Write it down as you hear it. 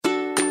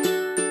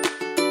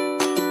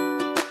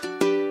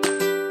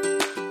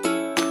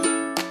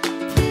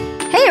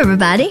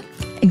everybody.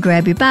 And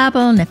grab your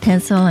Bible and a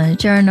pencil and a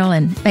journal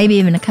and maybe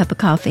even a cup of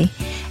coffee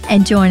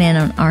and join in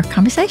on our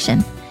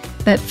conversation.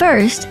 But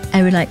first,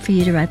 I would like for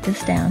you to write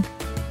this down.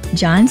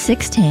 John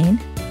 16,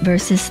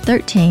 verses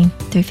 13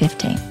 through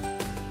 15.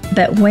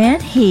 But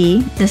when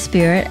He, the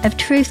Spirit of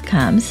truth,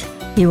 comes,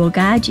 He will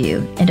guide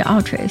you into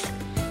all truth.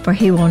 For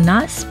He will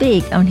not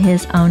speak on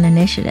His own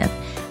initiative,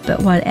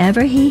 but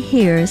whatever He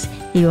hears,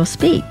 He will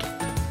speak,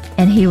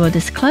 and He will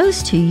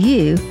disclose to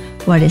you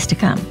what is to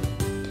come.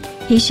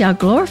 He shall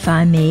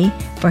glorify me,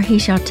 for He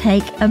shall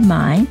take of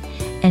mine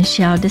and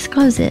shall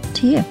disclose it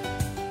to you.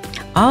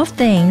 All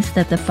things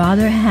that the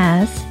Father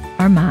has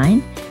are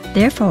mine.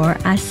 Therefore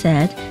I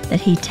said that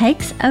He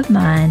takes of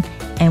mine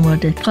and will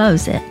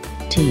disclose it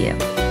to you.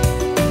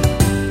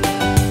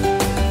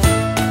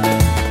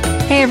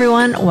 Hey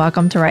everyone,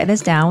 welcome to Write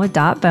This Down with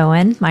Dot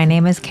Bowen. My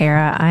name is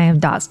Kara. I am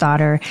Dot's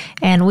daughter,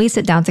 and we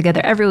sit down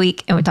together every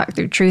week and we talk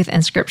through truth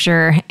and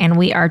scripture. And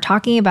we are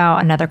talking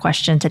about another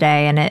question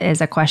today, and it is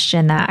a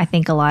question that I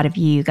think a lot of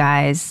you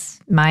guys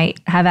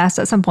might have asked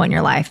at some point in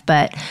your life,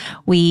 but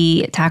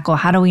we tackle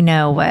how do we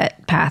know what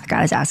path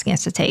God is asking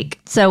us to take.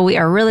 So we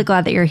are really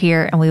glad that you're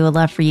here, and we would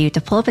love for you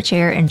to pull up a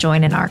chair and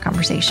join in our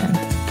conversation.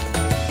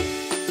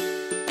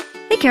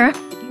 Hey, Kara.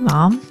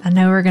 Mom, I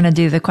know we're going to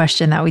do the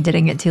question that we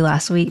didn't get to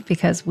last week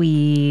because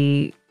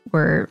we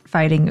were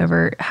fighting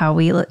over how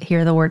we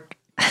hear the word,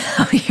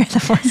 how we hear the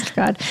voice of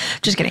God.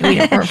 Just kidding. We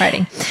weren't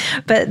fighting.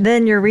 But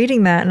then you're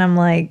reading that and I'm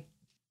like,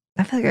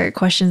 I feel like I got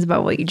questions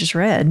about what you just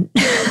read.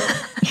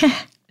 Yeah.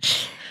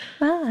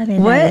 Well, I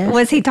mean,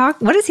 what is he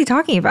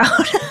talking about?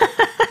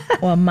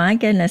 Well, my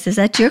goodness, is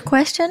that your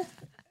question?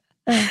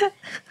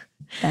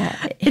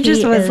 It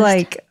just was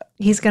like,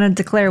 he's going to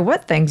declare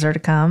what things are to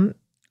come.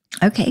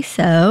 Okay,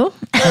 so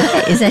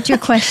is that your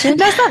question?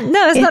 That's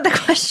not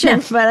the question.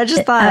 No, but I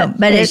just thought.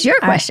 But it's your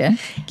question.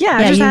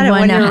 I just had it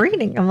when you were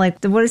reading. I'm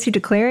like, what is he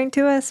declaring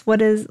to us?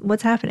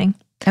 What's happening?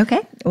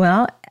 Okay,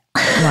 well,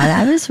 what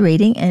I was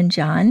reading in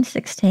John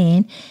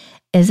 16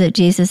 is that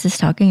Jesus is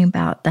talking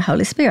about the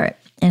Holy Spirit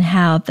and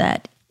how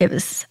that it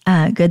was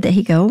good that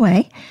He go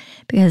away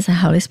because the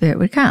Holy Spirit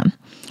would come.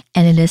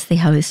 And it is the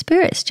Holy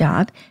Spirit's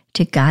job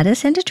to guide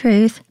us into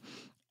truth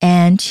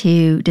and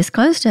to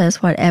disclose to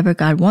us whatever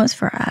God wants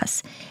for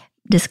us,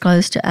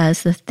 disclose to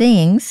us the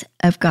things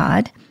of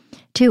God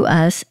to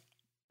us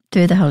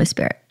through the Holy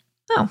Spirit.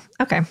 Oh,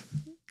 okay.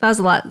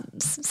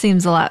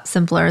 Seems a lot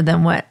simpler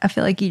than what I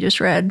feel like you just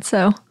read.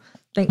 So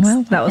thanks.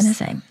 Well,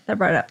 that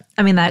brought it up.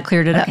 I mean, that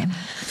cleared it up.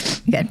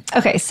 Good.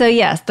 Okay. So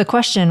yes, the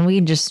question, we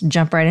just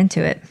jump right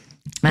into it.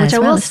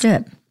 Let's do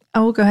it. I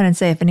will go ahead and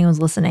say if anyone's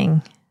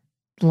listening,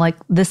 like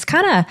this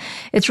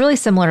it's really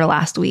similar to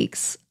last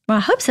week's. Well,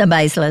 I hope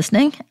somebody's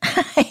listening.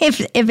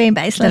 if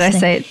anybody's listening. Did I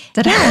say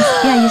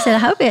it? Yeah, you said, I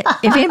hope it.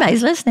 If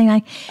anybody's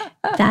listening,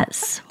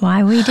 that's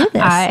why we do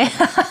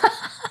this.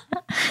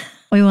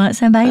 We want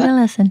somebody to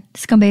listen.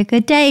 It's going to be a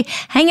good day.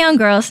 Hang on,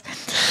 girls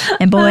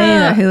and boys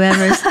or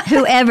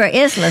whoever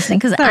is listening,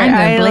 because I'm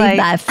going to believe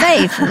by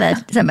faith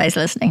that somebody's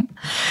listening.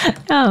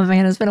 Oh,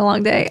 man, it's been a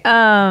long day.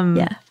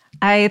 Yeah.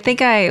 I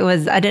think I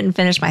didn't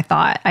finish my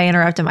thought. I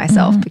interrupted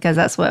myself because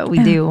that's what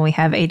we do when we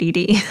have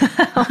ADD.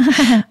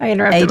 I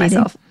interrupted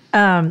myself.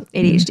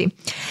 ADHD.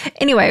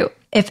 Anyway,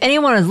 if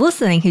anyone is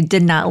listening who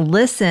did not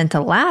listen to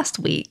last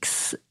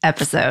week's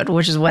episode,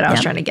 which is what I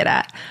was trying to get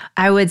at,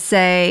 I would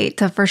say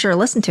to for sure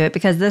listen to it,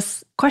 because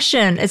this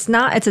question, it's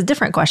a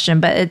different question,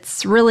 but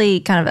it's really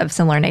kind of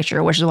similar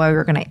nature, which is why we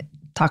were going to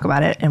talk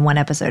about it in one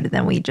episode. And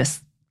then we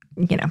just,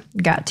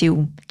 got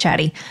too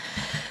chatty.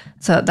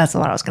 So that's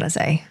what I was going to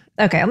say.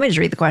 Okay, let me just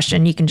read the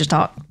question. You can just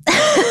talk.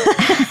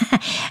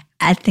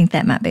 I think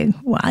that might be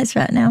wise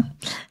right now.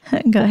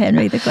 Go ahead and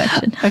read the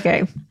question.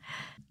 Okay.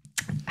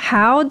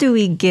 How do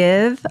we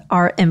give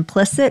our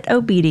implicit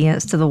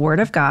obedience to the Word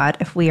of God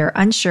if we are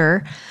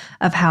unsure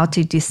of how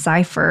to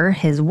decipher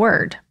His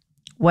Word?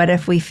 What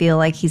if we feel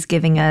like He's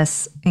giving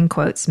us, in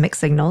quotes,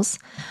 mixed signals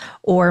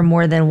or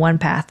more than one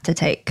path to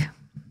take?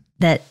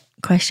 That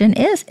question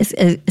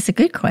it's a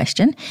good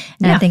question.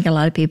 And I think a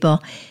lot of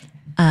people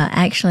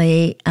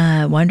actually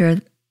wonder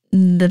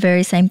the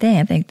very same thing.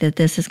 I think that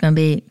this is going to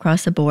be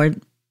across the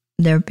board.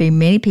 There'll be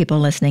many people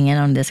listening in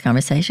on this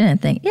conversation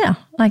and think,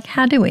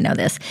 how do we know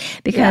this?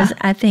 Because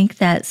I think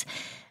that's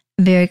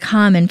very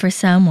common for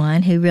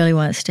someone who really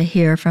wants to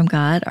hear from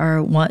God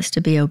or wants to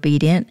be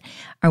obedient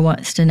or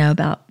wants to know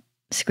about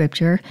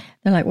Scripture.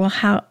 They're like, well,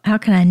 how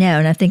can I know?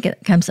 And I think it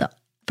comes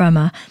from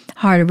a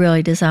heart of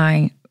really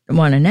desiring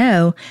want to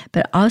know,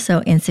 but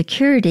also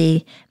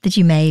insecurity that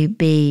you may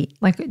be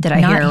like, did I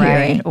hear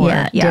right? Or,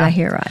 did I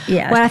hear right?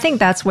 Yeah. Well, I think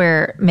that's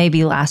where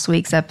maybe last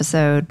week's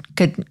episode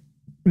could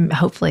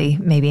hopefully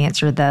maybe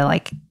answer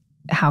the,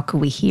 how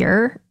could we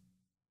hear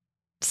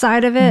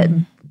side of it?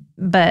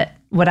 Mm-hmm. But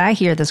what I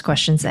hear this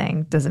question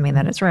saying, doesn't mean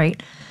that it's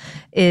right,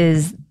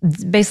 is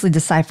basically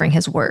deciphering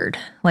His Word.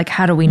 Like,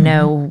 how do we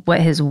know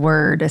what His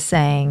Word is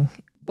saying?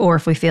 Or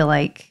if we feel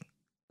like,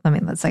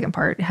 the second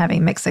part,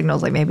 having mixed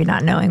signals, like maybe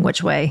not knowing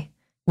which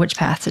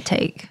path to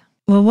take.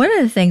 Well, one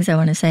of the things I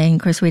want to say, and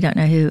of course, we don't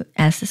know who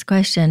asked this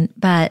question,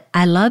 but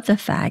I love the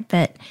fact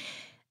that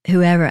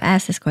whoever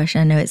asked this question,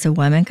 I know it's a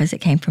woman because it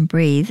came from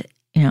Breathe,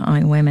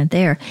 only women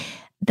there,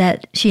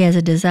 that she has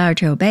a desire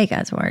to obey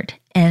God's word.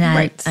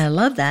 And I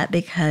love that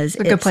because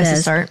it's a good place to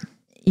start.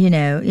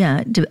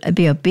 To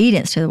be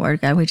obedient to the word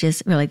of God, which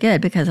is really good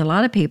because a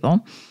lot of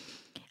people,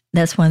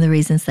 that's one of the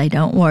reasons they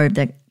don't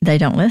they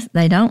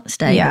don't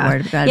study the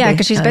word of God. Yeah,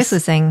 because she's basically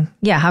saying,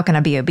 how can I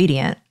be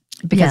obedient?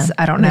 Because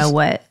I don't know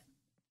what,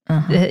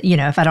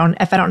 if I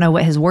don't know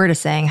what his word is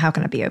saying, how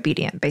can I be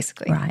obedient,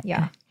 basically? Right.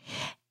 Yeah.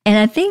 And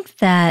I think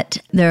that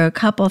there are a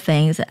couple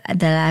things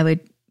that I would,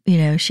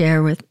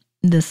 share with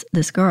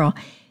this girl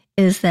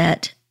is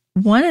that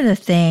one of the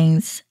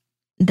things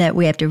that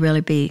we have to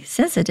really be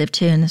sensitive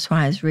to, and that's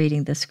why I was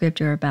reading the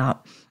scripture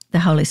about the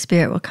Holy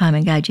Spirit will come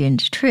and guide you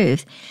into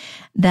truth,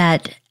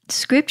 that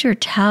scripture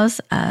tells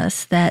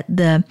us that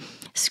the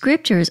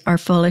scriptures are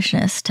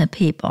foolishness to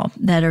people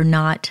that are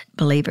not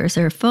believers.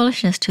 They're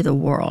foolishness to the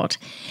world.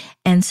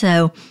 And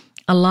so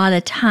a lot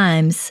of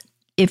times,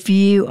 if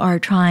you are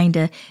trying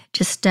to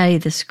just study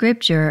the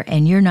scripture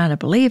and you're not a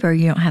believer,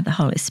 you don't have the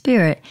Holy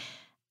Spirit,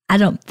 I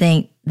don't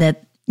think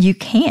that you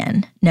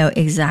can know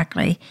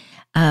exactly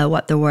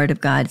what the Word of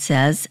God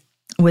says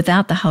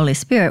without the Holy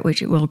Spirit,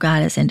 which will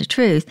guide us into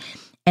truth.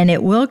 And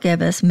it will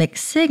give us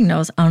mixed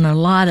signals on a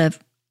lot of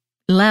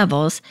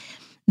levels.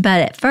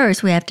 But at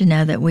first, we have to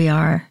know that we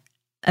are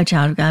a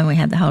child of God and we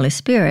have the Holy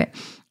Spirit.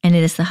 And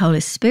it is the Holy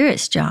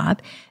Spirit's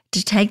job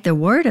to take the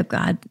Word of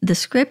God, the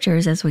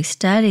scriptures, as we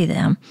study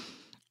them,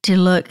 to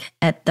look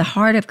at the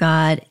heart of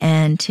God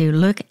and to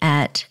look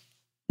at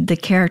the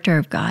character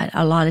of God.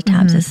 A lot of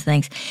times it's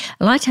things.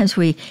 A lot of times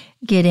we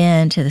get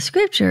into the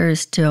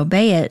scriptures to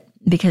obey it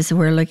because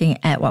we're looking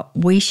at what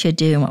we should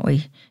do and what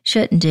we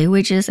shouldn't do,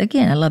 which is,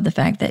 again, I love the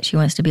fact that she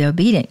wants to be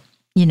obedient.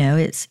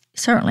 It's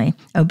certainly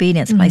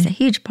obedience plays a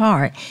huge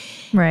part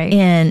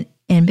in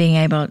being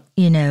able,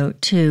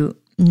 to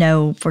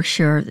know for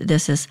sure that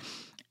this is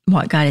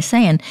what God is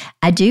saying.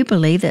 I do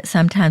believe that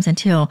sometimes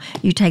until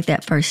you take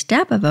that first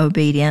step of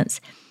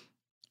obedience,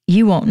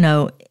 you won't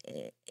know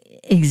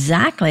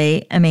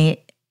exactly,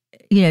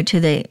 to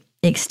the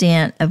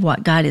extent of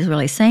what God is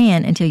really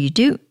saying until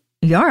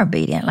you're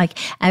obedient. Like,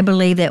 I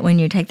believe that when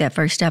you take that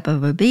first step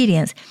of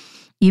obedience,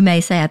 you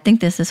may say, I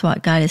think this is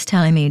what God is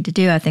telling me to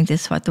do. I think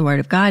this is what the Word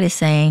of God is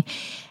saying.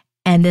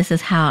 And this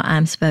is how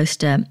I'm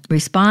supposed to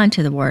respond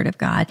to the Word of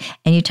God.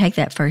 And you take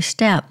that first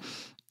step.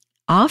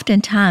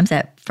 Oftentimes,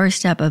 that first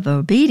step of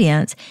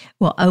obedience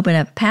will open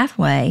up a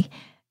pathway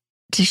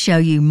to show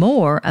you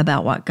more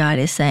about what God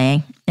is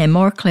saying and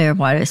more clear of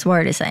what His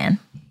Word is saying.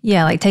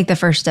 Yeah, like take the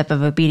first step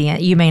of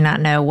obedience. You may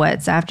not know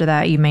what's after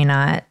that. You may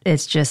not.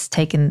 It's just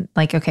taken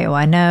like, okay, well,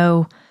 I don't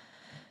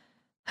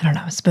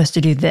know, I'm supposed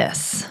to do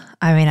this.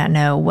 I may not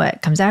know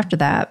what comes after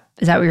that.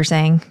 Is that what you're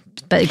saying?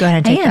 But go ahead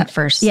and take that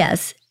first.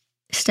 Yes,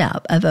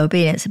 step of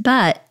obedience.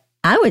 But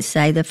I would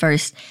say the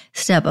first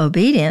step of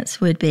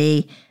obedience would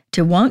be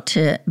to want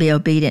to be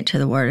obedient to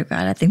the Word of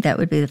God. I think that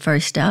would be the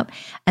first step.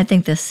 I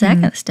think the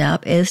second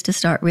step is to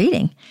start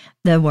reading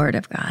the Word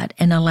of God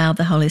and allow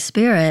the Holy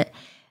Spirit,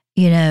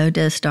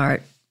 to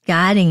start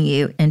guiding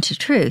you into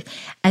truth.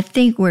 I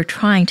think we're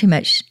trying too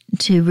much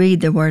to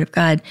read the Word of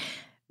God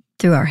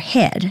through our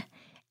head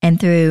and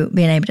through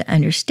being able to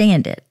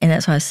understand it. And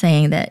that's why I was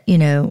saying that,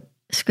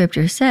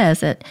 Scripture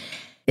says that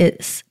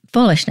it's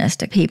foolishness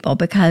to people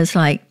because,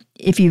 like,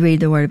 if you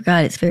read the Word of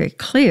God, it's very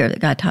clear that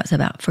God talks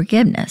about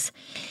forgiveness.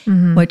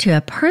 Well, to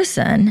a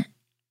person,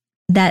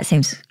 that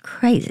seems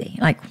crazy.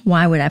 Like,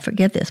 why would I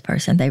forgive this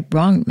person? They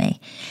wronged me.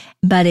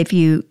 But if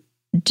you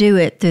do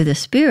it through the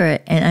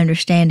Spirit and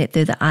understand it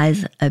through the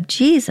eyes of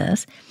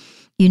Jesus,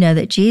 you know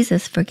that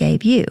Jesus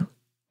forgave you.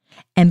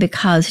 And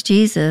because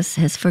Jesus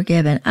has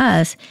forgiven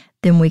us,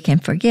 then we can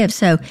forgive.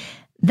 So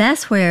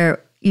that's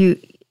where the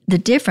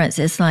difference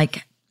is,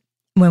 like,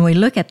 when we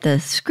look at the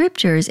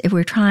scriptures, if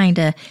we're trying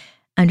to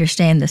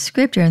understand the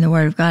scripture and the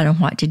Word of God and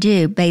what to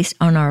do based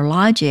on our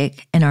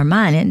logic and our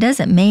mind, it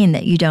doesn't mean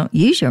that you don't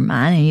use your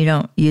mind and you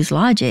don't use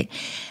logic.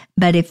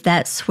 But if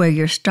that's where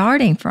you're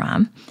starting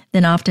from,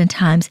 then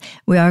oftentimes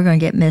we are going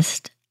to get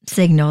missed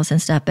signals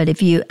and stuff. But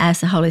if you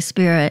ask the Holy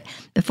Spirit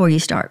before you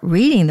start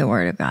reading the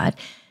Word of God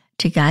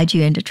to guide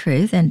you into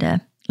truth and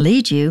to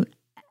lead you,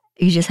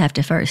 you just have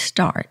to first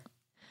start.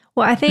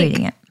 Well, I think,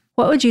 reading it.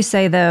 What would you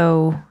say,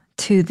 though,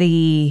 to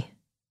the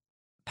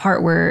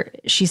part where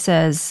she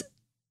says,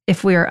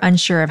 if we are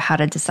unsure of how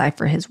to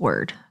decipher His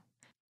Word?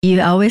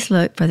 You always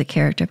look for the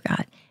character of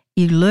God.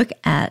 You look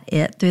at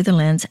it through the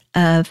lens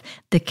of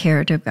the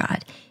character of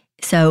God.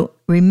 So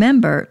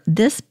remember,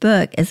 this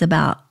book is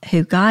about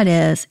who God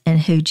is and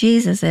who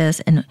Jesus is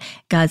and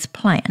God's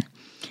plan.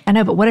 I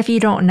know, but what if you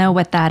don't know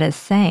what that is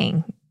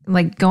saying?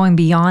 Like, going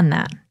beyond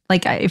that.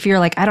 Like, if you're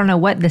like, I don't know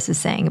what this is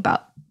saying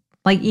about,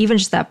 like, even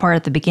just that part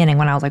at the beginning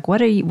when I was like, what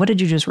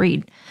did you just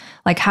read?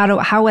 Like,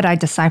 how would I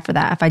decipher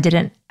that if I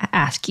didn't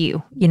ask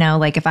you?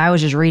 Like, if I was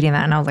just reading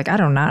that and I was like, I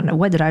don't know,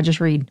 what did I just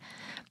read?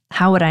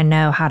 How would I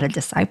know how to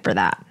decipher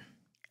that?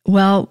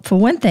 Well, for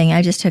one thing,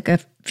 I just took a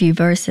few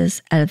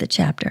verses out of the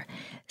chapter.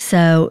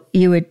 So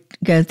you would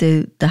go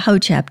through the whole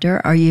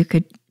chapter, or you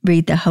could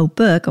read the whole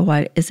book of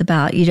what it's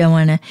about. You don't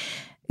want to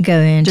go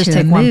into just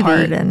take a movie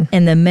one part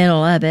in the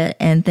middle of it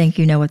and think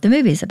you know what the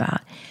movie's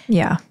about.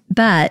 Yeah.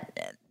 But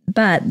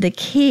the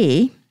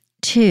key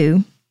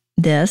to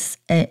this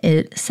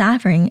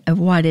ciphering of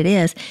what it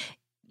is,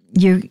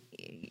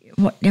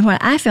 what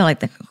I feel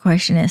like the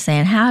question is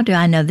saying, how do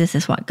I know this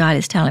is what God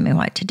is telling me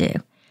what to do?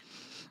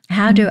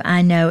 How do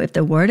I know if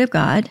the Word of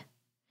God,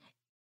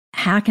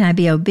 how can I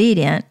be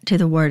obedient to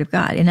the Word of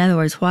God? In other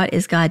words, what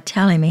is God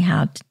telling me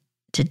how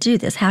to do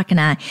this? How can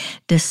I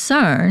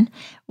discern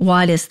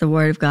what is the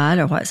Word of God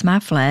or what's my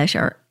flesh,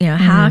 or,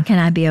 how can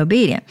I be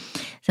obedient?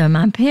 So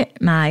my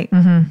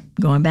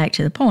going back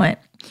to the point,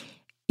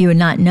 you would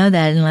not know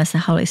that unless the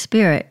Holy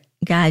Spirit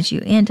guides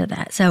you into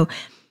that. So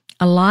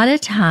a lot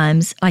of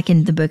times, like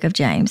in the book of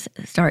James,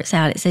 it starts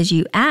out, it says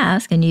you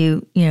ask and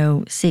you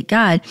seek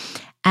God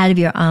out of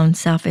your own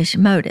selfish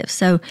motives.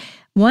 So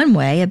one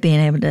way of being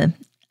able to,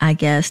 I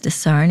guess,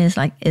 discern is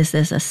like, is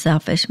this a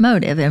selfish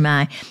motive? Am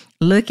I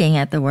looking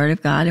at the Word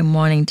of God and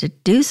wanting to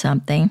do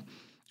something?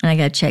 And I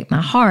got to check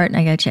my heart and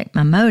I got to check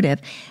my motive.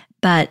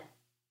 But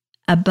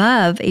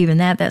above even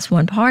that, that's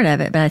one part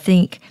of it. But I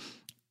think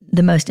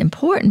the most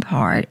important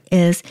part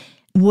is,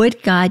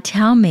 would God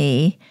tell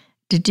me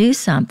to do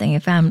something?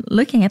 If I'm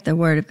looking at the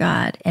Word of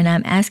God and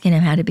I'm asking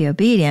Him how to be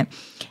obedient,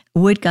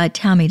 would God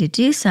tell me to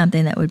do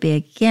something that would be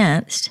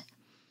against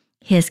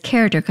His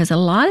character? Because a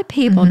lot of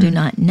people do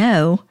not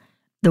know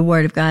the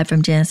Word of God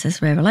from Genesis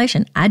to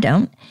Revelation. I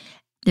don't.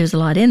 There's a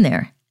lot in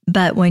there.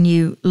 But when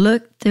you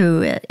look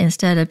through it,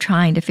 instead of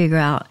trying to figure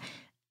out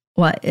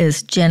what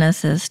is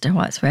Genesis to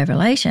what's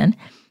Revelation,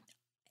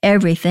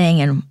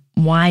 everything, and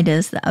why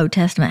does the Old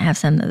Testament have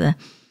some of the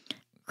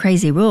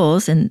crazy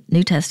rules and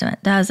New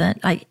Testament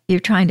doesn't, like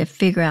you're trying to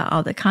figure out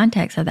all the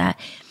context of that,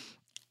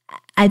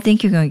 I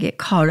think you're going to get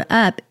caught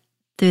up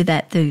through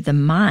the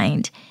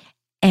mind,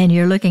 and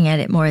you're looking at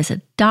it more as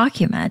a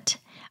document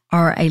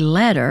or a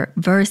letter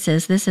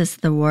versus this is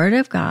the Word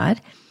of God.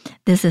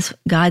 This is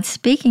God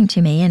speaking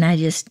to me, and I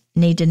just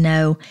need to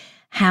know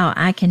how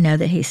I can know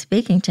that He's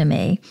speaking to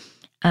me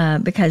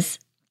because,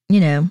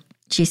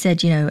 she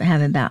said,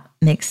 having about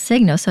mixed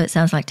signals. So it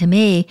sounds like to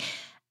me,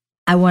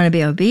 I want to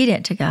be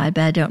obedient to God,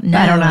 but I don't know.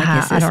 I don't know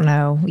how. I don't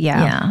know.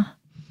 Yeah. Yeah.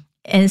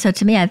 And so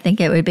to me, I think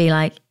it would be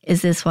like,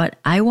 is this what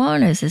I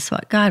want, or is this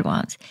what God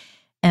wants?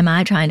 Am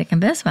I trying to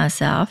convince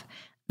myself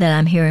that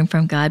I'm hearing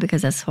from God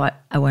because that's what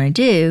I want to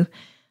do?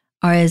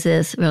 Or is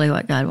this really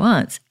what God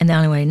wants? And the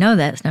only way to know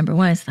that is, number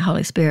one, is the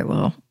Holy Spirit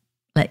will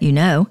let you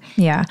know.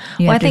 Yeah.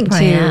 Well, I think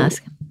too,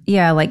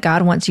 yeah, like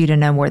God wants you to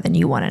know more than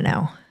you want to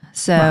know.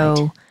 So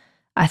right.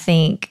 I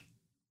think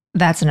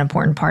that's an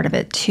important part of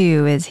it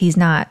too, is He's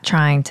not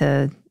trying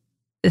to,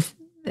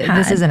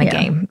 this isn't a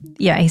game.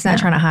 Yeah, He's not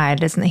trying to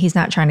hide. He's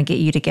not trying to get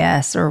you to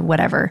guess or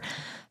whatever.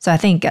 So I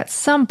think at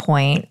some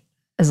point,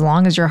 as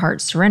long as your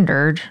heart's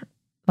surrendered,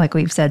 like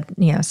we've said,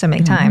 so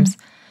many times,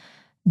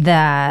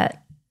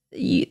 that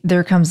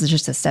there comes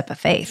just a step of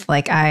faith.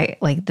 Like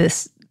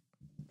this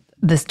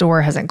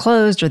door hasn't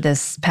closed, or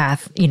this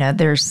path,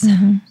 there's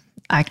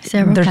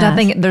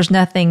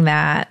nothing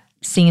that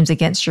seems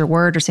against your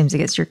word or seems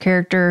against your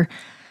character.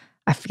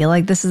 I feel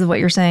like this is what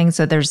you're saying.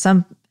 So there's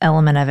some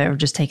element of it of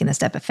just taking a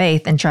step of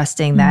faith and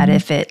trusting that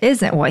if it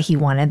isn't what He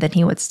wanted, then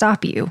He would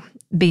stop you.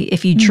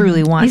 If you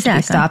truly want to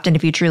be stopped, and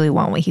if you truly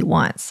want what He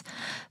wants.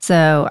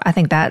 So I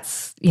think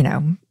that's,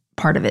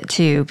 part of it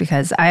too,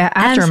 because I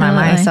have to remind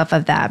myself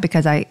of that,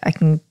 because I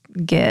can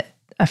get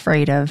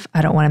afraid of,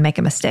 I don't want to make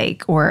a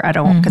mistake, or I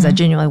don't, because I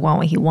genuinely want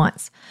what He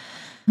wants.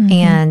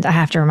 And I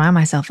have to remind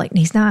myself, like,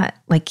 He's not,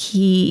 like,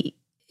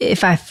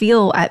 if I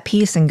feel at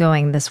peace in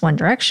going this one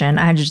direction,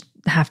 I just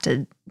have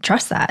to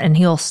trust that, and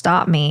He'll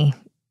stop me,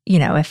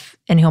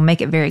 and He'll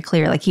make it very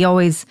clear. Like He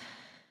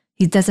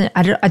doesn't,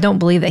 I don't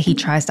believe that He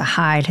tries to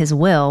hide His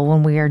will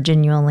when we are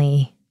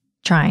genuinely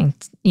trying,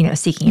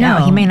 seeking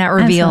out. He may not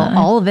reveal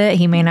all of it.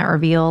 He may not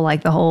reveal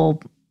like the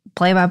whole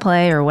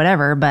play-by-play or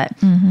whatever, but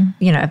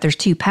if there's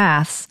two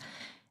paths,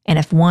 and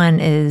if one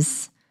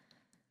is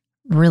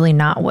really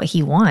not what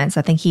He wants,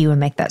 I think He would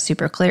make that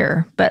super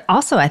clear. But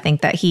also I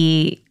think that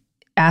He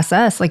asks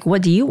us, like,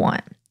 what do you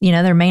want?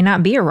 There may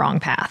not be a wrong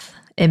path.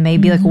 It may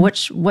be like,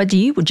 what do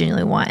you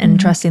genuinely want? And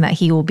trusting that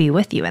He will be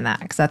with you in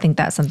that. Because I think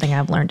that's something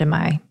I've learned in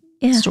my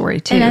story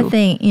too. And I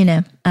think,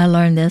 I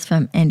learned this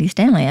from Andy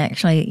Stanley,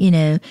 actually.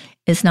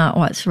 It's not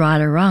what's right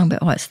or wrong,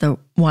 but what's the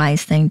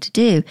wise thing to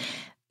do.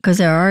 Because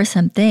there are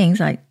some things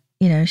like,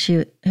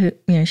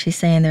 she's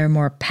saying there are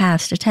more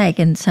paths to take.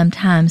 And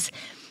sometimes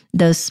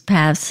those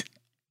paths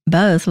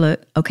both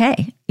look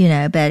okay,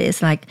 but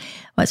it's like,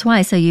 what's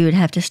wise? So you would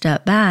have to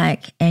step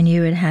back and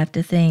you would have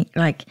to think,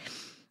 like,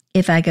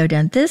 if I go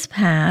down this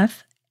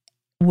path,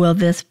 will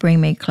this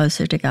bring me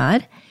closer to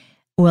God?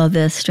 Will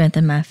this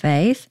strengthen my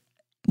faith?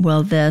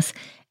 Will this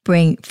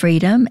bring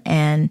freedom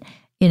and,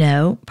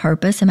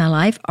 purpose in my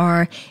life?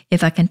 Or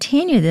if I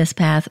continue this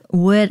path,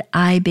 would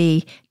I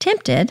be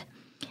tempted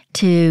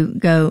to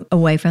go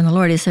away from the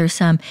Lord? Is there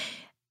some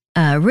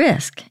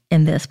risk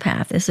in this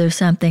path? Is there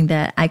something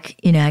that I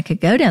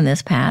could go down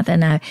this path,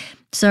 and I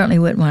certainly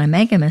wouldn't want to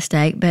make a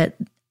mistake, but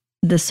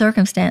the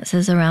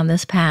circumstances around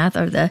this path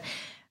or the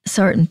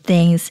certain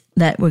things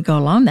that would go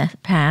along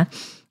that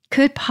path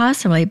could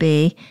possibly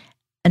be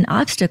an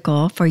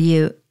obstacle for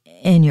you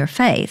in your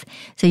faith.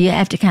 So you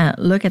have to kind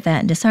of look at that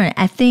and discern it.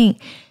 I think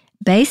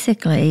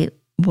basically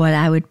what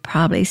I would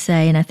probably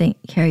say, and I think,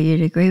 Carrie,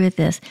 you'd agree with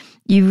this,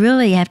 you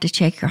really have to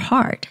check your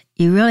heart.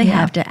 You really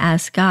have to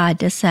ask God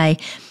to say,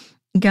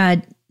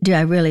 God, do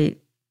I really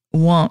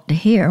want to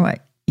hear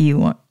what you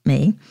want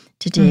me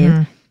to do?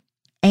 Mm-hmm.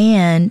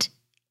 And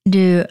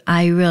do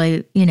I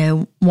really,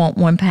 want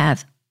one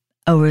path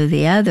over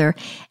the other?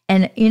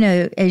 And,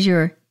 as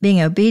you're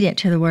being obedient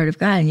to the word of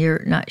God and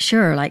you're not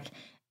sure, I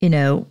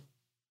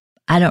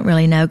don't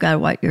really know, God,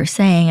 what you're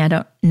saying. I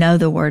don't know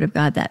the word of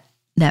God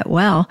that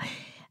well.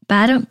 But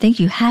I don't think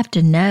you have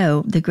to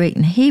know the Greek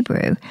and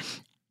Hebrew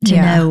to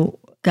know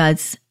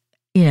God's,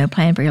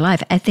 plan for your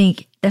life. I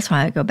think that's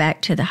why I go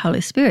back to the Holy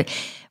Spirit.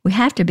 We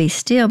have to be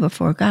still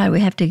before God. We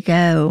have to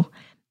go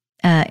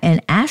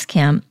and ask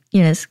Him.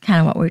 It's kind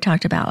of what we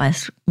talked about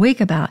last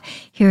week about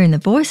hearing the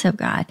voice of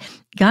God.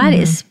 God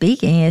is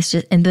speaking. It's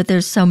just, but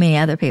there's so many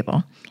other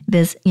people,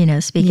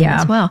 speaking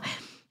as well.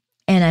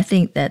 And I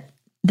think that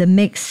the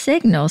mixed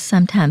signals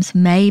sometimes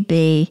may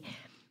be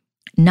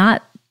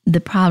not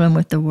the problem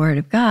with the Word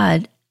of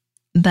God,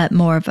 but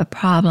more of a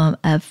problem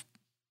of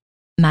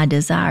my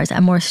desires.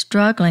 I'm more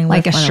struggling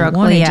with what I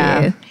want to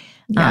do.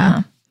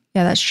 Yeah,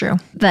 that's true.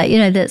 But,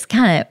 that's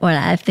kind of what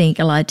I think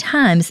a lot of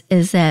times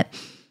is that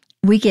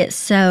we get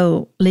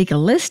so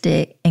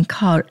legalistic and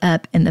caught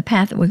up in the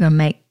path that we're going to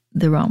make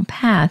the wrong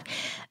path,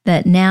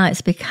 that now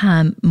it's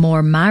become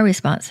more my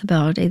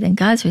responsibility than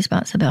God's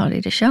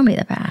responsibility to show me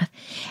the path.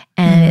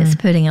 And it's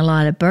putting a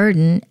lot of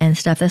burden and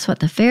stuff. That's what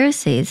the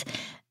Pharisees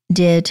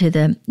did to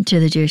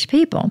the Jewish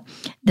people,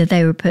 that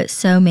they would put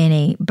so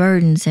many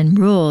burdens and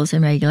rules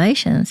and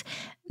regulations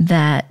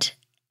that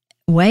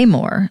way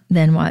more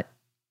than what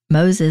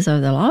Moses or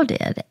the law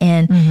did.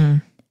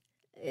 And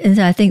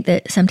so I think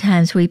that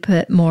sometimes we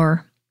put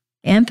more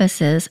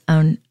emphasis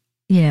on,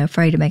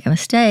 afraid to make a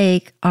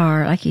mistake,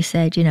 or like you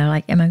said, am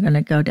I going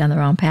to go down the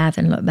wrong path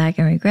and look back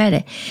and regret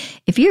it?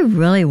 If you're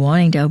really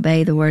wanting to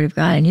obey the word of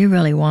God and you're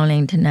really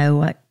wanting to know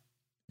what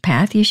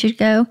path you should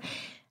go,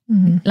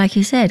 like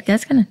you said,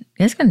 God's going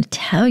to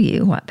tell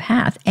you what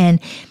path. And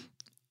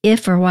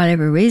if for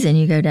whatever reason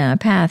you go down a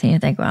path and you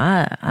think,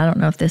 well, I don't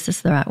know if this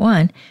is the right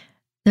one,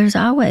 there's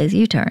always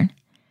U-turn.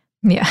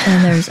 Yeah.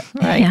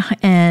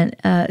 And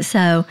there's,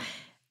 so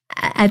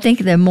I think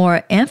the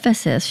more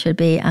emphasis should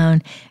be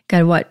on,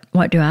 God,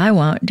 what do I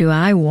want? Do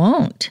I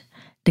want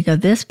to go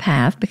this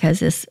path because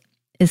this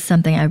is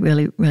something I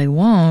really, really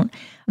want?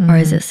 Or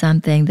is it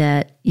something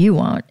that you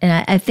want?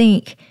 And I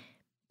think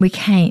we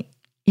can't,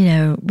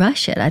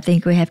 rush it. I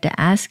think we have to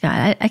ask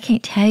God. I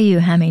can't tell you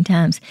how many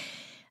times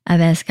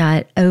I've asked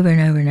God over and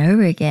over and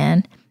over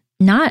again,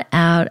 not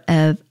out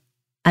of,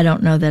 I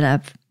don't know that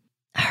I've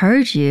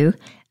heard you,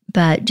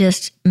 but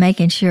just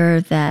making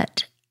sure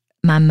that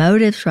my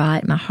motive's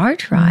right, my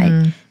heart's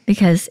right,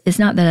 because it's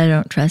not that I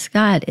don't trust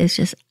God, it's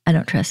just I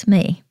don't trust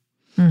me.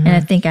 And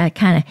I think I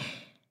kind of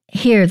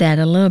hear that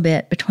a little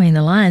bit between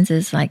the lines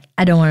is like,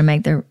 I don't want to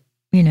make the,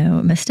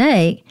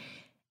 mistake,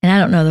 and I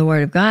don't know the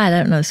Word of God, I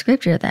don't know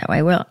Scripture that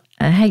way. Well,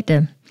 I hate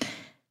to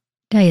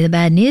tell you the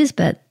bad news,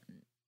 but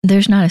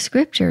there's not a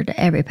Scripture to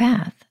every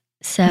path.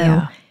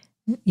 So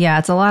yeah,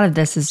 it's a lot of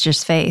this is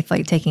just faith,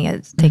 like taking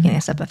a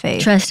step of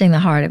faith. Trusting the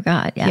heart of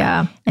God,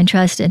 and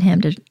trusting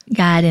Him to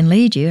guide and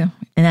lead you.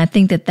 And I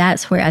think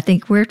that's where I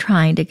think we're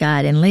trying to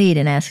guide and lead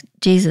and ask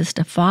Jesus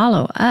to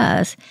follow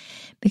us,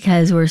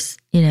 because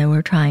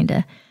we're trying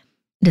to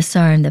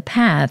discern the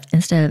path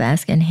instead of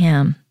asking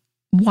Him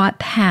what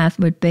path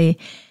would be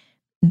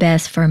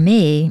best for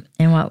me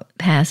and what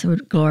path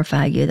would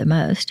glorify you the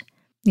most.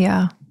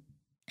 Yeah.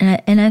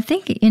 And I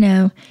think,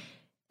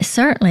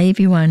 certainly, if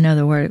you want to know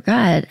the Word of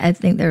God, I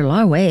think there are a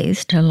lot of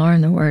ways to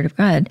learn the Word of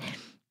God.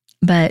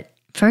 But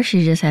first,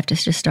 you just have to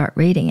just start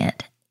reading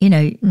it.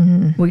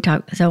 We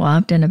talk so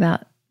often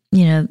about,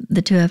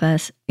 the two of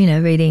us,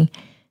 reading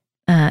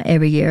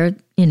every year,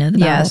 the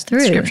Bible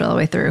through. Scripture all the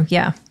way through.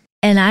 Yeah.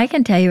 And I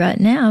can tell you right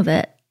now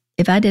that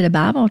if I did a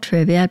Bible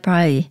trivia, I'd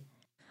probably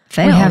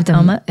fail. We have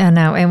done,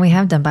 and we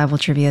have done Bible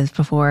trivias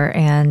before,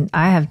 and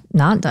I have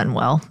not done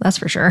well. That's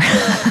for sure.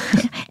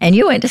 And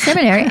you went to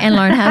seminary and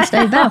learned how to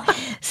study the Bible.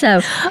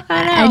 So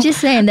I'm just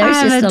saying there's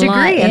just a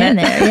lot in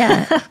there.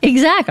 Yeah,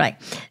 exactly.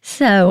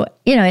 So,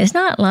 it's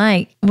not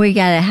like we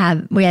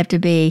have to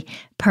be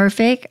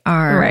perfect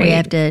or we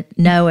have to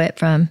know it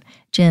from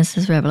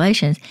Genesis,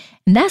 Revelations.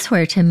 And that's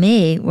where, to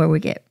me, where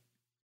we get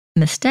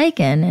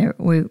mistaken, or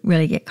we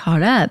really get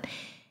caught up,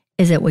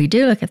 is that we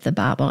do look at the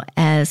Bible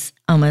as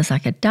almost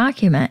like a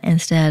document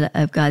instead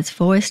of God's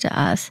voice to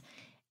us.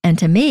 And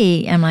to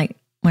me, I'm like,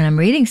 when I'm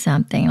reading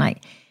something,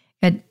 like,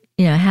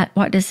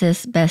 what does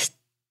this best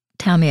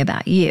tell me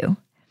about you?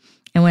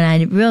 And when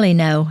I really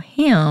know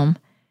Him,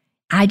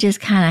 I just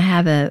kind of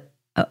have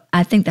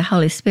I think the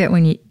Holy Spirit,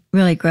 when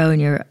really grow in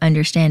your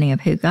understanding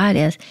of who God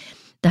is,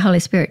 the Holy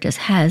Spirit just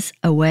has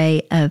a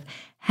way of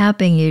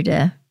helping you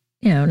to,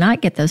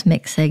 not get those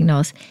mixed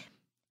signals,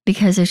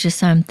 because there's just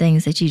some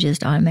things that you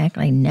just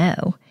automatically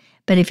know.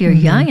 But if you're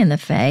young in the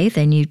faith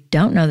and you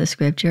don't know the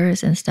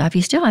scriptures and stuff,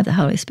 you still have the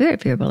Holy Spirit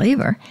if you're a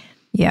believer.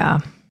 Yeah.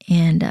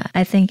 And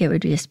I think it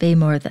would just be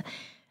more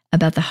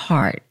about the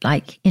heart.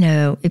 Like,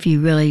 if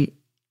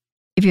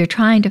you're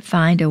trying to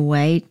find a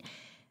way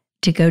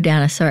to go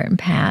down a certain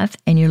path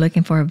and you're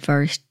looking for a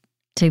verse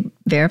to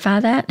verify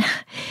that,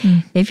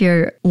 if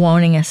you're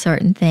wanting a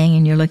certain thing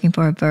and you're looking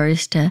for a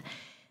verse to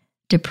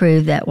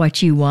prove that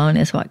what you want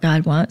is what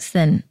God wants,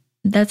 then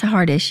that's a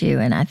hard issue.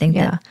 And I think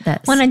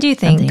that's I do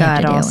think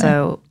God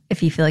also,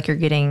 if you feel like you're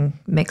getting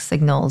mixed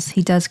signals,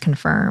 he does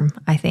confirm,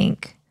 I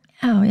think.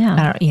 Oh,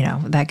 yeah.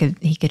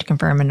 He could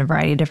confirm in a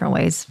variety of different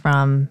ways,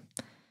 from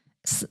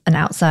an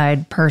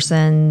outside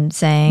person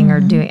saying or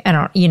doing,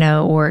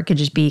 or it could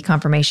just be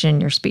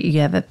confirmation. You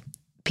have a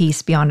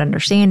peace beyond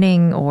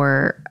understanding,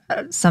 or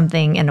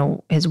something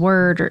in his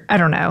word, or I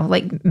don't know,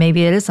 like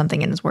maybe it is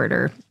something in his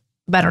word,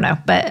 but I don't know.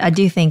 But I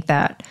do think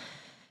that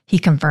he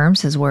confirms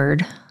his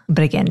word.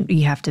 But again,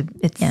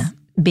 it's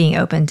being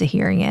open to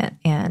hearing it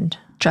and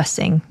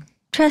trusting.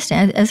 That's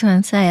what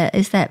I'm saying,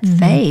 is that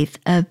faith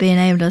of being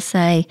able to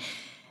say,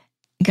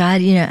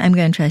 God, I'm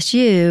going to trust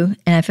you,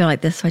 and I feel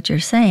like this is what you're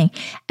saying.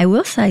 I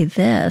will say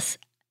this,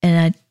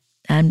 and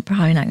I'm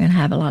probably not going to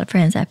have a lot of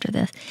friends after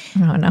this.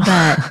 Oh, no.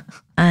 But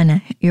I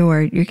know,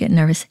 you're getting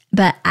nervous.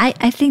 But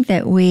I think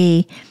that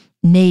we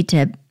need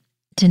to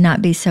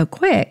not be so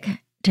quick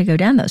to go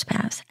down those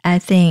paths. I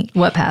think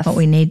what path? What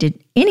we need to,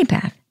 any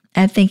path.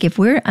 I think if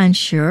we're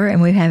unsure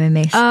and we haven't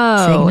made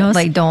signals,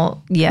 like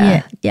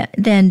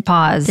then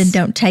pause. Then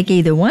don't take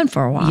either one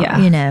for a while,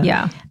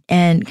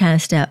 and kind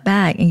of step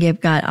back and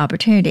give God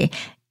opportunity.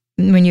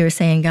 When you were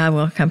saying God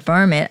will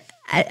confirm it,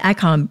 I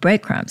call them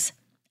breadcrumbs.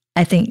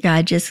 I think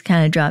God just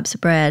kind of drops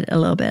bread a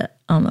little bit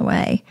on the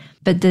way.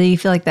 But do you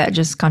feel like that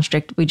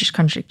we just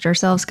contradict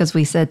ourselves, because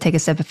we said take a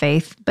step of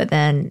faith, but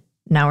then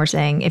now we're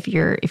saying if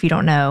you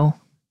don't know,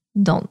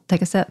 don't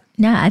take a step?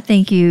 No, I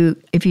think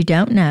if you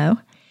don't know,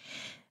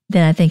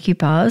 then I think you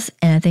pause,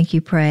 and I think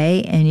you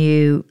pray, and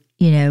you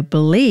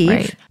believe.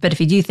 Right. But if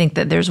you do think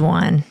that there's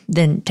one,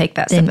 then take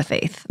that step of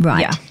faith.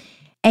 Right. Yeah.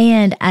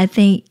 And I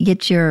think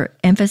get your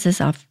emphasis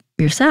off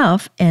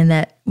yourself, and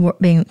that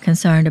being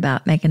concerned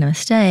about making a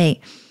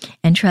mistake,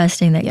 and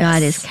trusting that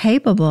God is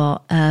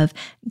capable of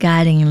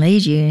guiding and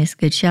leading you, and He's a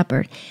good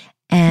shepherd.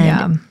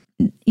 And,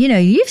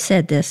 you've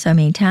said this so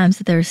many times,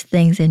 that there's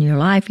things in your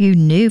life you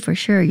knew for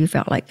sure you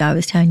felt like God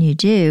was telling you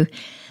to do,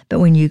 but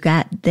when you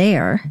got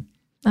there,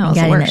 got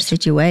in that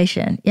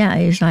situation,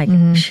 it was like,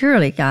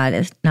 surely God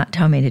has not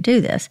told me to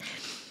do this.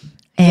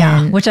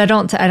 And which I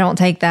don't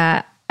take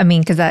that. I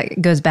mean, because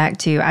that goes back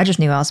to, I just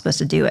knew I was supposed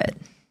to do it.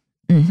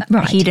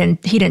 Right. He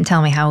didn't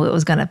tell me how it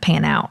was going to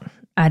pan out.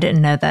 I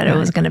didn't know that it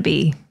was going to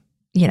be,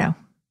 a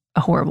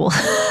horrible.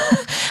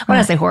 When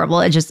I say horrible,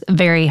 it's just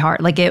very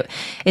hard. Like it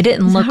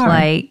didn't look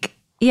like,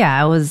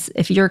 it was,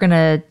 if you're going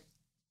to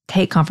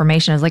take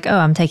confirmation as like, oh,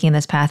 I'm taking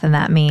this path, and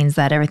that means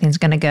that everything's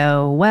going to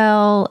go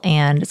well,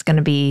 and it's going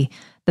to be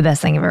the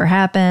best thing ever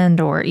happened,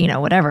 or,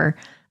 whatever.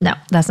 No,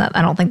 that's not,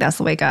 I don't think that's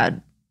the way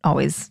God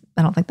always,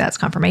 I don't think that's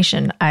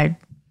confirmation.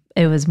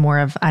 It was more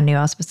of, I knew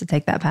I was supposed to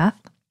take that path.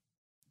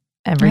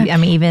 I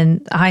mean,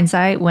 even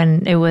hindsight,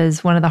 when it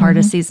was one of the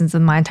hardest seasons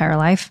of my entire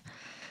life,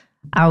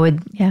 I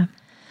wouldn't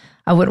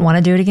want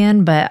to do it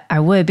again, but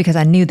I would, because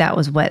I knew that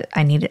was what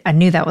I needed. I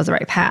knew that was the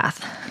right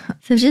path.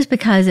 So just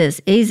because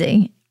it's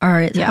easy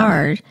or it's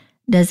hard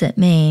doesn't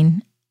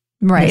mean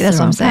that's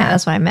what I'm saying.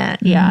 That's what I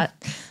meant. Yeah.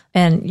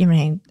 And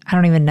I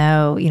don't even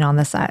know, on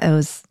this side, it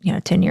was,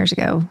 10 years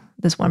ago,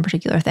 this one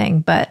particular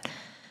thing, but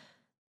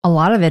a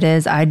lot of it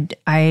is I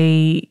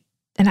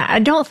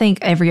don't think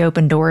every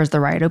open door is the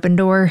right open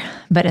door,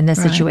 but in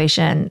this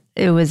situation,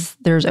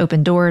 there's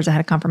open doors. I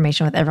had a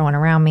confirmation with everyone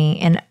around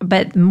me.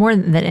 But more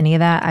than any of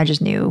that, I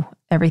just knew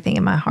everything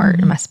in my heart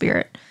and my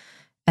spirit,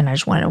 and I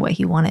just wanted what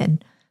He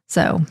wanted.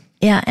 So,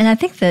 yeah. And I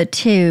think that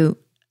too,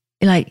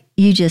 like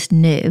you just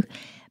knew,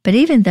 but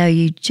even though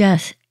you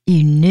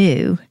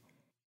knew,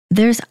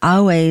 there's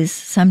always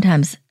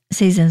sometimes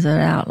seasons that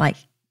are out like,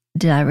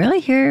 did I really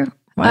hear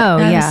what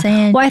God was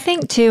saying? Well, I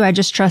think too, I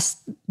just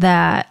trust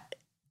that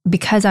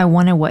because I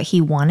wanted what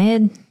He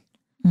wanted,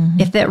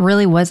 if that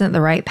really wasn't the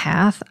right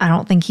path, I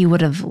don't think He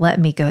would have let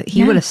me go.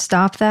 He would have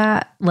stopped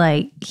that.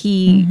 Like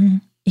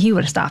he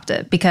would have stopped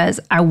it, because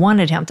I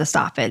wanted Him to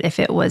stop it if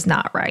it was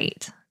not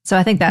right. So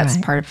I think that's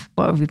part of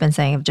what we've been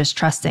saying, of just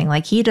trusting.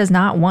 Like He does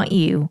not want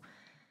you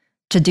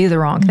to do the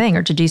wrong thing,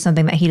 or to do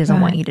something that He doesn't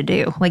want you to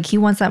do. Like He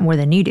wants that more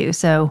than you do.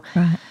 So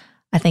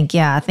I think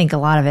a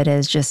lot of it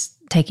is just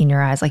taking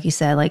your eyes, like you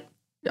said, like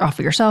off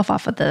of yourself,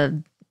 off of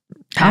the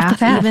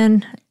path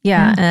even.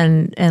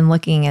 And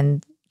looking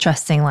and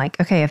trusting, like,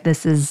 okay, if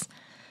this is,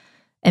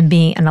 and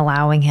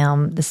allowing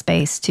Him the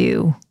space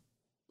to,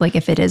 like,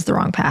 if it is the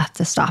wrong path,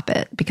 to stop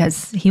it,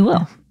 because He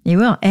will. You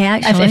will.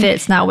 Actually, if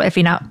it's not what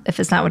He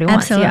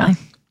wants. Absolutely.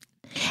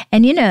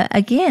 And,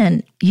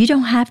 again, you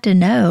don't have to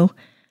know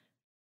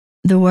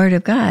the Word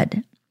of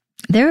God.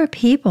 There are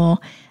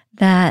people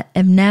that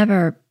have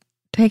never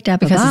picked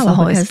up a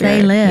Bible because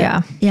they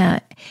live. Yeah.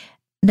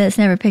 That's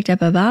never picked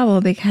up a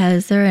Bible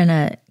because they're in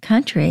a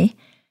country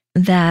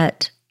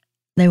that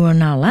they will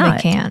not allow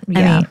it. They can't.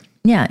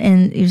 Yeah.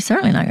 And you're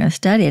certainly not going to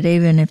study it,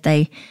 even if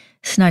they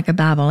snuck a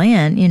Bible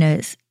in,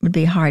 it would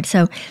be hard.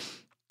 So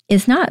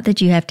it's not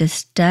that you have to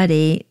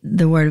study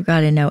the Word of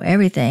God and know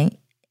everything.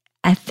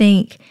 I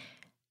think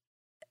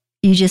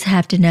you just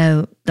have to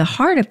know the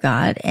heart of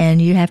God,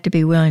 and you have to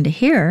be willing to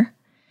hear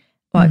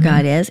what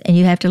God is, and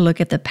you have to look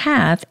at the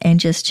path and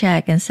just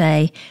check and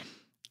say,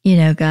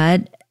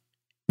 God,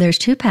 there's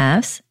two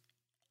paths.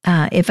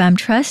 If I'm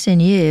trusting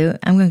you,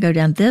 I'm going to go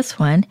down this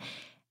one,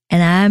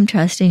 and I'm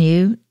trusting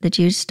you that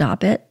you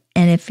stop it.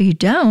 And if you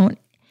don't,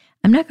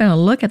 I'm not going to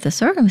look at the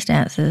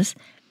circumstances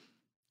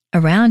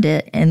around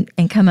it and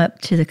come up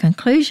to the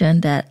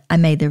conclusion that I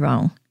made the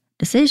wrong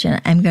decision.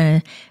 I'm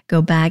going to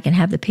go back and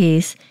have the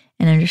peace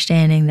and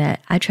understanding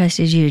that I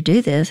trusted you to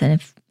do this. And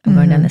if I'm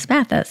going down this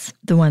path, that's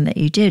the one that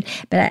you did.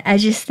 But I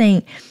just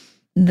think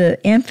the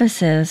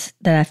emphasis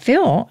that I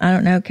feel, I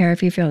don't know, Kara,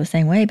 if you feel the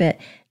same way, but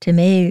to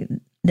me,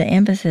 the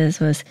emphasis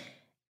was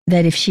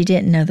that if she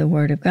didn't know the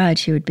Word of God,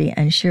 she would be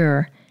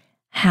unsure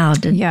how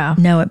to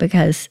know it,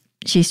 because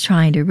she's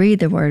trying to read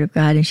the Word of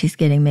God and she's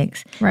getting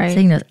mixed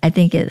signals. I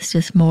think it's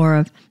just more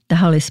of the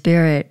Holy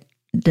Spirit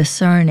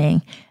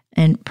discerning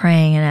and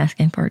praying and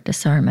asking for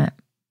discernment.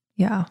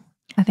 Yeah,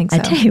 I think so. I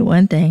tell you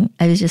one thing.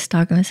 I was just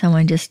talking with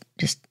someone just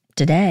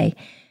today,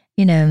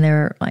 and they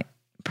were like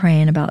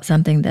praying about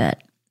something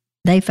that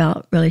they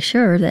felt really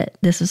sure that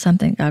this was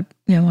something God,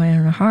 wanted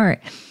in her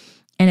heart.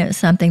 And it was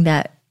something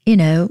that,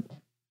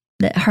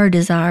 that her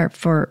desire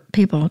for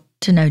people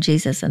to know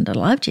Jesus and to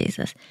love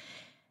Jesus.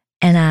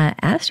 And I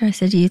asked her, I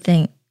said, do you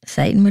think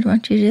Satan would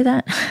want you to do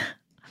that?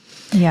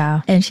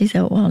 Yeah. And she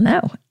said, well,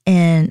 no.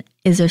 And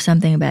is there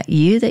something about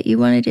you that you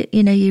wanted to,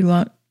 you'd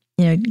want,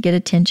 get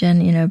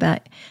attention,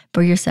 about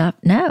for yourself?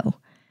 No.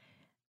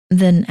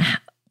 Then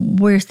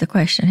where's the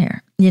question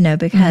here?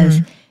 Because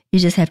you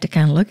just have to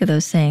kind of look at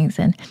those things.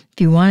 And if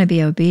you want to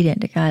be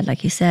obedient to God,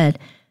 like you said,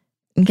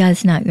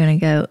 God's not going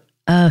to go,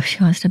 oh,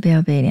 she wants to be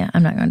obedient,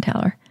 I'm not going to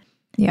tell her.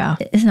 Yeah.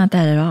 It's not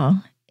that at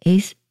all.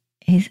 He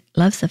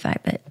loves the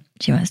fact that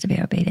she wants to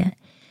be obedient.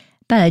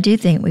 But I do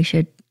think we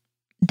should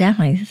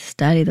definitely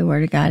study the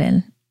Word of God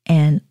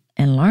and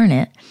learn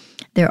it.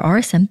 There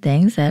are some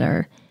things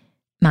that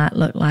might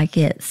look like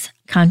it's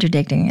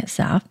contradicting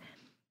itself.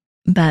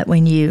 But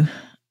when you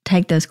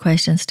take those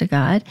questions to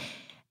God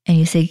and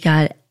you see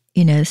God,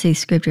 see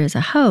Scripture as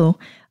a whole,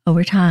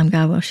 over time,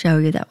 God will show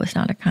you that was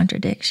not a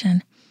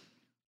contradiction.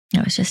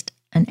 It was just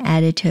an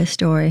added to a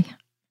story.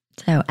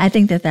 So I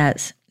think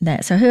that's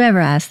that. So whoever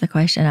asked the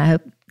question, I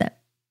hope that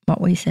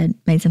what we said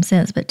made some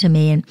sense. But to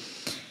me, in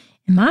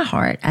my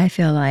heart, I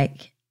feel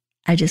like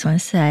I just want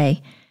to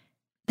say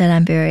that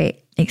I'm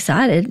very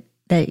excited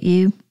that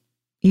you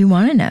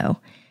want to know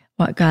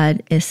what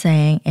God is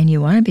saying, and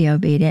you want to be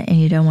obedient, and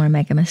you don't want to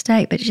make a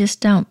mistake. But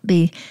just don't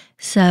be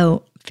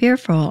so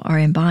fearful or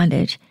in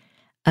bondage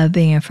of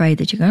being afraid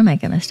that you're going to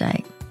make a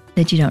mistake,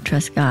 that you don't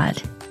trust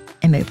God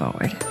and move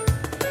forward.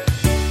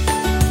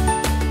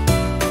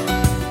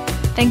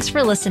 Thanks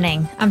for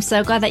listening. I'm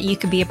so glad that you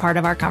could be a part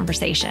of our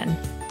conversation.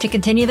 To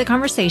continue the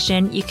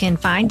conversation, you can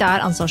find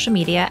Dot on social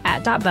media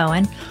at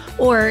 .bowen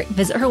or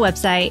visit her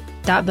website,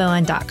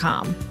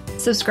 .bowen.com.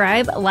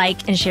 Subscribe,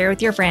 like, and share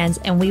with your friends,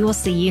 and we will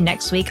see you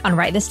next week on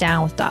Write This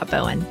Down with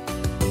Bowen.